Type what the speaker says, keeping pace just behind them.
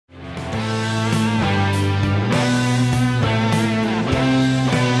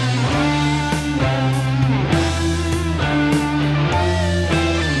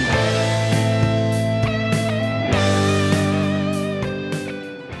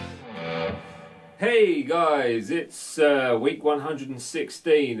Hey guys, it's week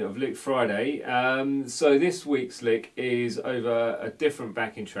 116 of Lick Friday. So this week's lick is over a different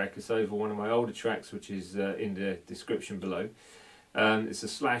backing track. It's over one of my older tracks, which is in the description below. It's a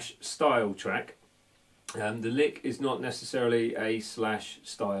Slash style track. The lick is not necessarily a Slash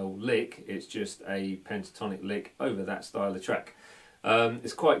style lick, it's just a pentatonic lick over that style of track.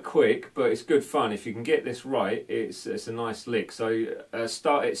 It's quite quick, but it's good fun. If you can get this right, it's a nice lick. So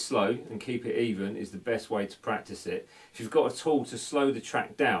start it slow and keep it even is the best way to practice it. If you've got a tool to slow the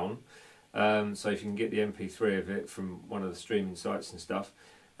track down, so if you can get the MP3 of it from one of the streaming sites and stuff,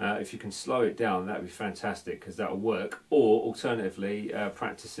 if you can slow it down, that would be fantastic, because that'll work. Or alternatively,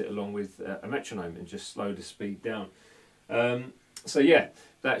 practice it along with a metronome and just slow the speed down. So yeah,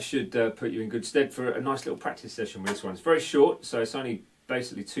 that should put you in good stead for a nice little practice session with this one. It's very short, so it's only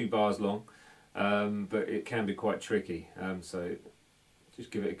basically 2 bars long, but it can be quite tricky. So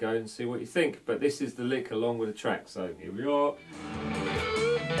just give it a go and see what you think. But this is the lick along with the track, so here we are.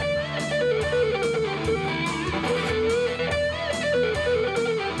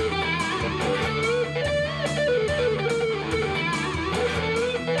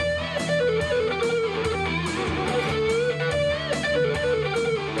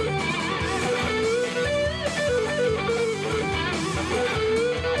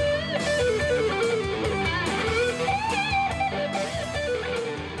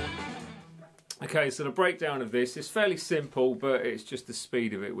 Okay, so the breakdown of this is fairly simple, but it's just the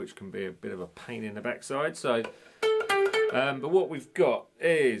speed of it which can be a bit of a pain in the backside. So, but what we've got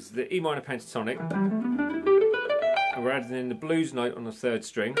is the E minor pentatonic. We're adding in the blues note on the 3rd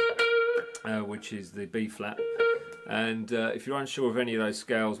string, which is the B flat. And if you're unsure of any of those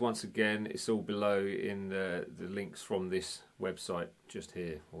scales, once again, it's all below in the links from this website, just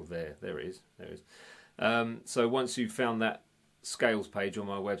here or there. There it is. There it is. So once you've found that scales page on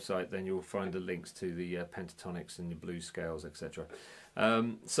my website, then you'll find the links to the pentatonics and the blues scales, etc.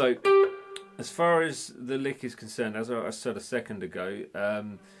 So as far as the lick is concerned, as I said a second ago,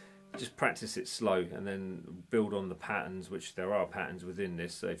 just practice it slow and then build on the patterns, which there are patterns within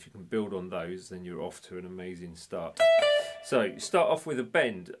this, so if you can build on those, then you're off to an amazing start. So you start off with a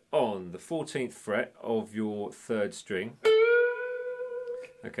bend on the 14th fret of your 3rd string.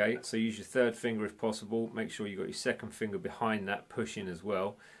 Okay, so use your 3rd finger if possible. Make sure you've got your 2nd finger behind that, pushing as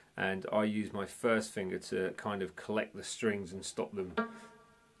well. And I use my 1st finger to kind of collect the strings and stop them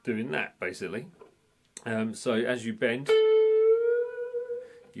doing that, basically. So as you bend,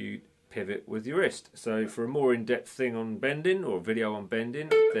 you pivot with your wrist. So for a more in-depth thing on bending, or a video on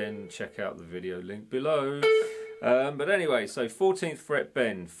bending, then check out the video link below. But anyway, so 14th fret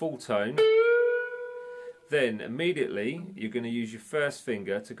bend, full tone. Then immediately you're going to use your 1st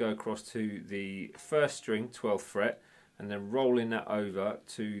finger to go across to the 1st string, 12th fret, and then rolling that over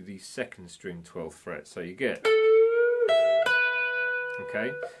to the 2nd string, 12th fret. So you get,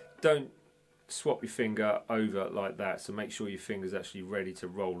 okay, don't swap your finger over like that, so make sure your finger's actually ready to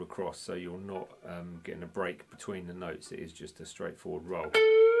roll across, so you're not getting a break between the notes. It is just a straightforward roll.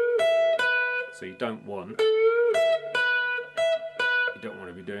 So you don't want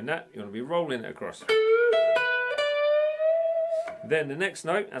to be doing that. You want to be rolling it across. Then the next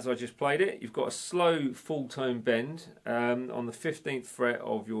note, as I just played it, you've got a slow full tone bend on the 15th fret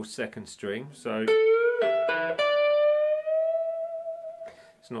of your 2nd string. So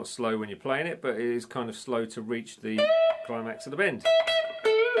it's not slow when you're playing it, but it is kind of slow to reach the climax of the bend.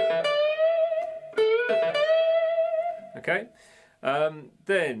 Okay,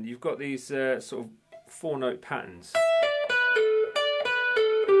 then you've got these sort of 4-note patterns.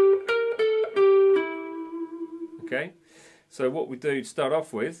 Okay. So what we do to start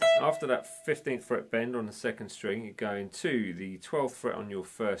off with, after that 15th fret bend on the 2nd string, you're going to the 12th fret on your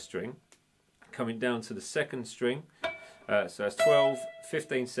 1st string, coming down to the 2nd string, so that's 12,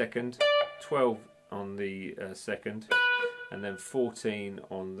 15 2nd, 12 on the 2nd, and then 14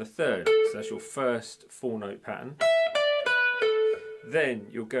 on the 3rd. So that's your first 4-note pattern. Then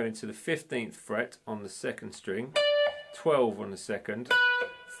you'll go into the 15th fret on the 2nd string, 12 on the 2nd,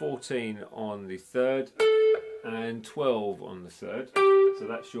 14 on the 3rd, and 12 on the 3rd. So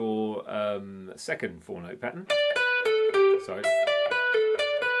that's your 2nd 4-note pattern. So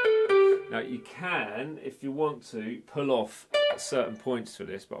now you can, if you want to, pull off certain points for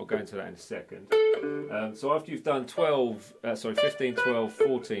this, but I'll go into that in a second. So after you've done 15, 12,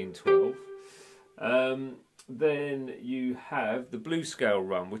 14, 12, then you have the blues scale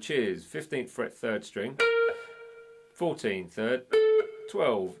run, which is 15th fret 3rd string, 14 3rd,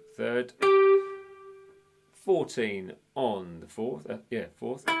 12 3rd, 14 on the 4th,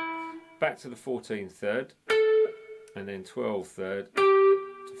 4th, back to the 14 3rd, and then 12 3rd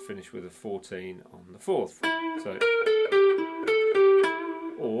to finish with a 14 on the 4th fret. So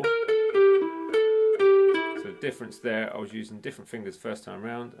the difference there, I was using different fingers first time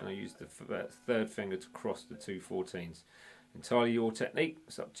round, and I used the third finger to cross the two 14s. Entirely your technique,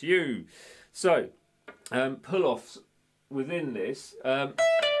 it's up to you. So pull-offs within this.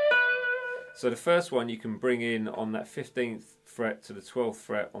 So the first one you can bring in on that 15th fret to the 12th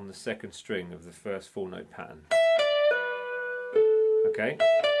fret on the 2nd string of the first 4-note pattern. Okay.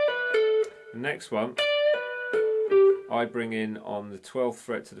 The next one I bring in on the 12th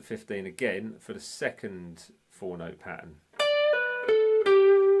fret to the 15 again for the 2nd 4-note pattern.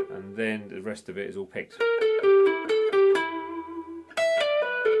 And then the rest of it is all picked.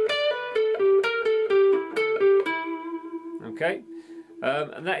 Okay.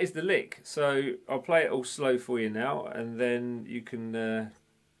 And that is the lick. So I'll play it all slow for you now, and then you can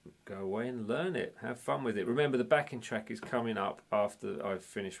go away and learn it. Have fun with it. Remember, the backing track is coming up after I've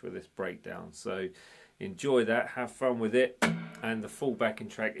finished with this breakdown. So enjoy that, have fun with it, and the full backing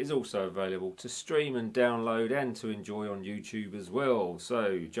track is also available to stream and download and to enjoy on YouTube as well.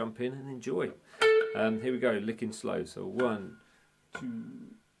 So jump in and enjoy. Here we go, licking slow. So 1,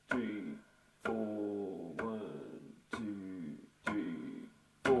 2, 3, 4, 1, 2, 3,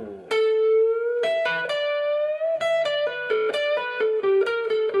 4.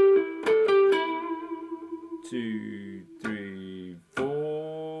 2, 3,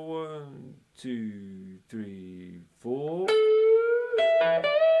 4. 1, 2, 3, 4.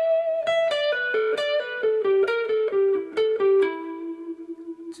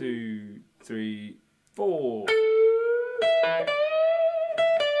 2, 3, 4.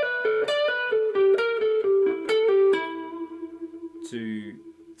 2,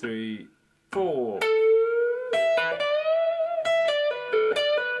 3, 4.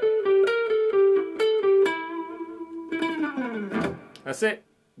 That's it.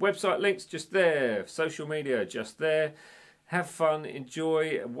 Website links just there. Social media just there. Have fun,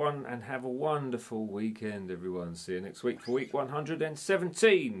 enjoy and have a wonderful weekend, everyone. See you next week for week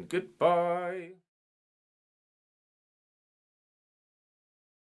 117. Goodbye.